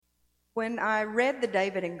When I read the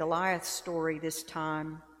David and Goliath story this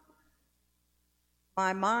time,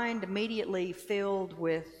 my mind immediately filled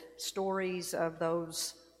with stories of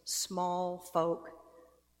those small folk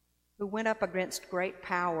who went up against great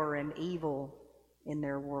power and evil in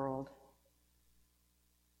their world.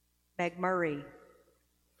 Meg Murray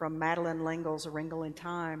from Madeleine L'Engle's A Wrinkle in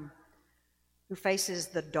Time, who faces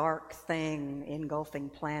the dark thing engulfing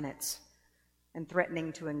planets and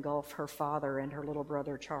threatening to engulf her father and her little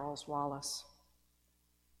brother Charles Wallace.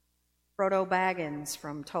 Frodo Baggins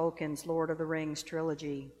from Tolkien's Lord of the Rings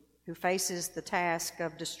trilogy, who faces the task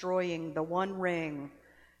of destroying the One Ring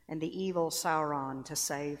and the evil Sauron to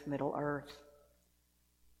save Middle-earth.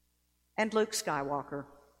 And Luke Skywalker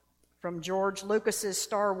from George Lucas's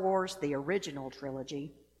Star Wars, the original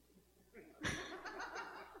trilogy,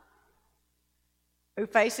 who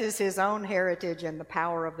faces his own heritage and the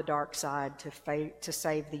power of the dark side to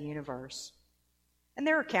save the universe. And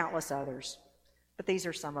there are countless others, but these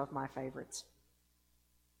are some of my favorites.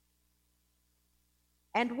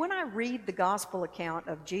 And when I read the gospel account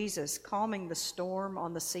of Jesus calming the storm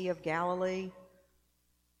on the Sea of Galilee,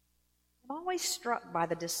 I'm always struck by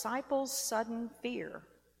the disciples' sudden fear.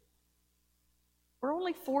 We're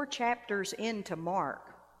only 4 chapters into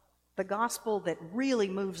Mark, the gospel that really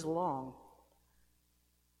moves along.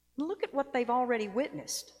 Look at what they've already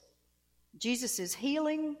witnessed. Jesus'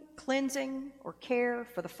 healing, cleansing, or care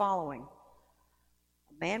for the following: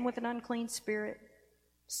 a man with an unclean spirit,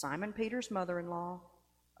 Simon Peter's mother-in-law,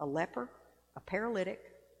 a leper, a paralytic,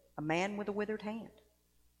 a man with a withered hand.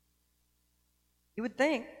 You would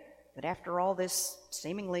think that after all this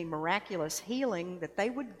seemingly miraculous healing that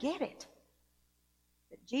they would get it,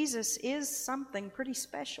 that Jesus is something pretty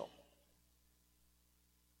special.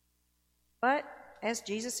 But as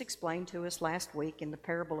Jesus explained to us last week in the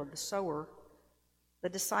parable of the sower, the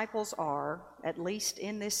disciples are, at least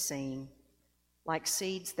in this scene, like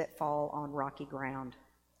seeds that fall on rocky ground.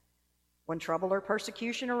 When trouble or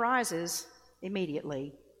persecution arises,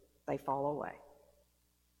 immediately they fall away.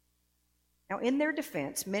 Now, in their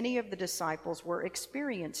defense, many of the disciples were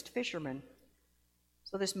experienced fishermen,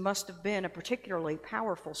 so this must have been a particularly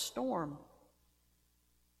powerful storm.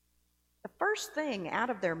 The first thing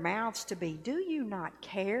out of their mouths to be, "Do you not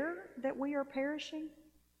care that we are perishing?"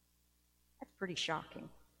 That's pretty shocking.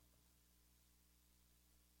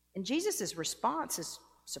 And Jesus' response is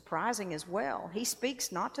surprising as well. He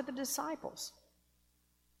speaks not to the disciples,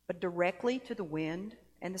 but directly to the wind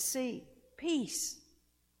and the sea. "Peace,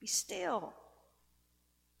 be still."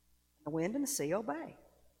 The wind and the sea obey.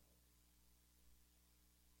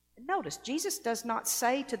 And notice, Jesus does not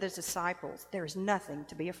say to the disciples, "There is nothing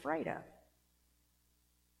to be afraid of."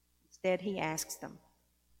 Instead, he asks them,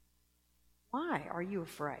 "Why are you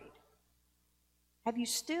afraid? Have you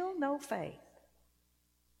still no faith?"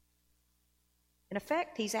 In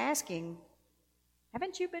effect, he's asking,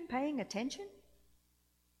 haven't you been paying attention?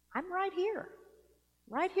 I'm right here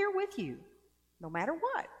with you, no matter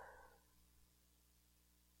what.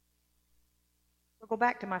 We'll go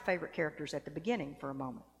back to my favorite characters at the beginning for a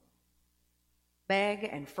moment. Meg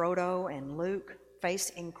and Frodo and Luke face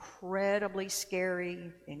incredibly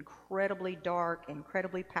scary, incredibly dark,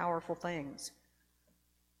 incredibly powerful things.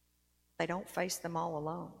 They don't face them all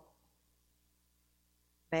alone.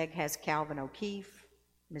 Meg has Calvin O'Keefe,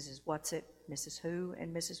 Mrs. Whatsit, Mrs. Who,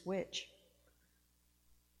 and Mrs. Which.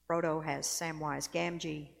 Frodo has Samwise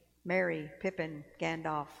Gamgee, Merry, Pippin,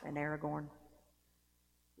 Gandalf, and Aragorn.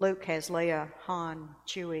 Luke has Leia, Han,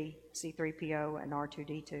 Chewie, C-3PO, and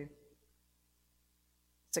R2-D2.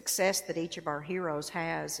 Success that each of our heroes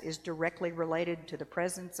has is directly related to the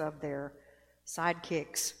presence of their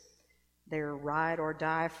sidekicks, their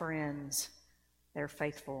ride-or-die friends, their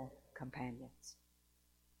faithful companions.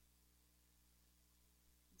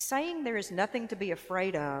 Saying there is nothing to be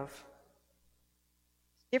afraid of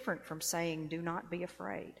is different from saying do not be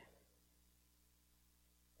afraid.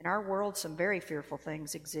 In our world, some very fearful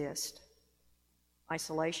things exist.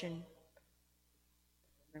 Isolation,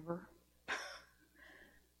 remember?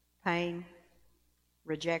 Pain,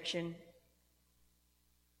 rejection,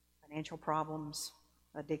 financial problems,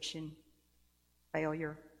 addiction,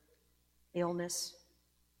 failure, illness,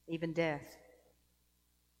 even death.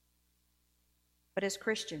 But as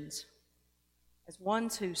Christians, as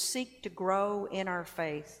ones who seek to grow in our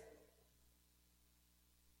faith,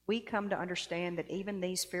 we come to understand that even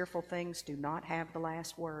these fearful things do not have the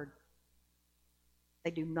last word.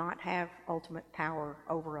 They do not have ultimate power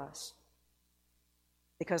over us,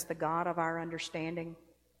 because the God of our understanding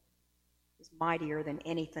is mightier than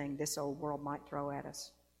anything this old world might throw at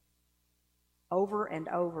us. Over and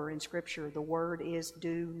over in Scripture, the word is,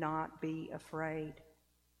 do not be afraid.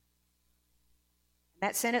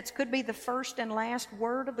 That sentence could be the first and last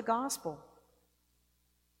word of the gospel.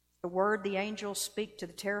 The word the angels speak to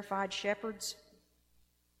the terrified shepherds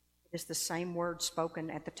is the same word spoken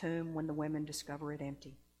at the tomb when the women discover it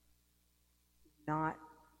empty. Do not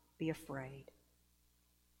be afraid.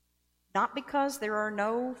 Not because there are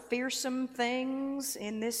no fearsome things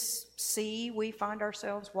in this sea we find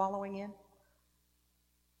ourselves wallowing in.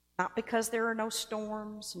 Not because there are no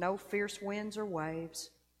storms, no fierce winds or waves,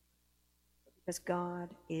 but because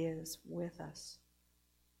God is with us.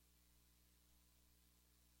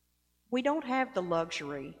 We don't have the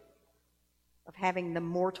luxury of having the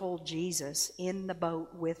mortal Jesus in the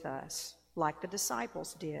boat with us like the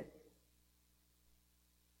disciples did.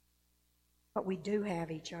 But we do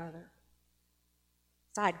have each other.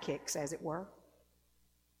 Sidekicks, as it were,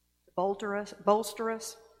 to bolster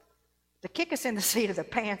us, to kick us in the seat of the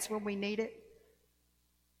pants when we need it,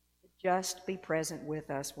 to just be present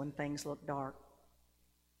with us when things look dark.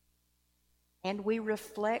 And we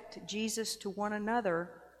reflect Jesus to one another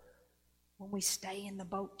when we stay in the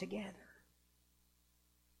boat together.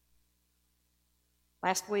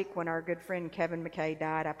 Last week, when our good friend Kevin McKay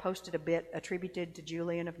died, I posted a bit attributed to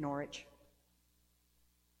Julian of Norwich.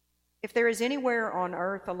 If there is anywhere on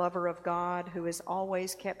earth a lover of God who is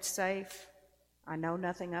always kept safe, I know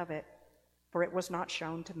nothing of it, for it was not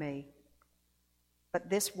shown to me. But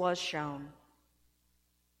this was shown,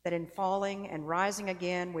 that in falling and rising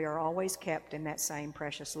again, we are always kept in that same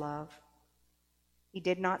precious love. He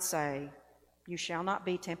did not say, "You shall not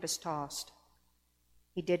be tempest-tossed."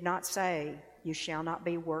 He did not say, "You shall not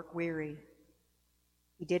be work-weary."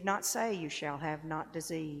 He did not say, "You shall have not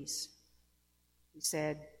disease." He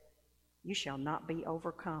said, "You shall not be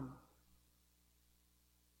overcome."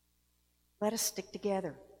 Let us stick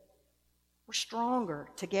together. We're stronger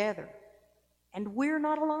together. And we're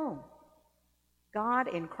not alone. God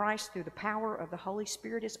in Christ, through the power of the Holy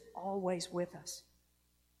Spirit, is always with us.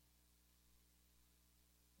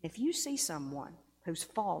 If you see someone who's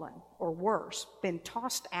fallen, or worse, been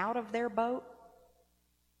tossed out of their boat,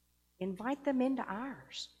 invite them into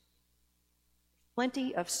ours.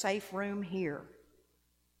 Plenty of safe room here,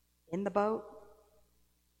 in the boat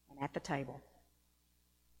and at the table.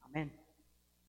 Amen.